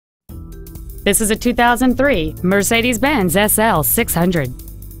This is a 2003 Mercedes-Benz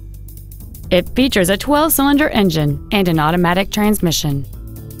SL600. It features a 12-cylinder engine and an automatic transmission.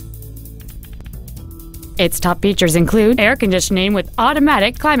 Its top features include air conditioning with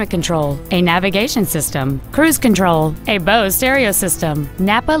automatic climate control, a navigation system, cruise control, a Bose stereo system,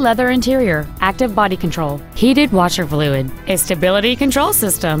 Nappa leather interior, active body control, heated washer fluid, a stability control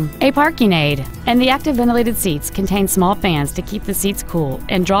system, a parking aid, and the active ventilated seats contain small fans to keep the seats cool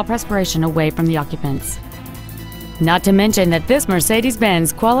and draw perspiration away from the occupants. Not to mention that this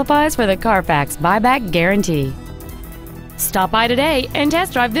Mercedes-Benz qualifies for the Carfax buyback guarantee. Stop by today and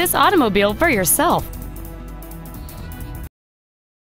test drive this automobile for yourself.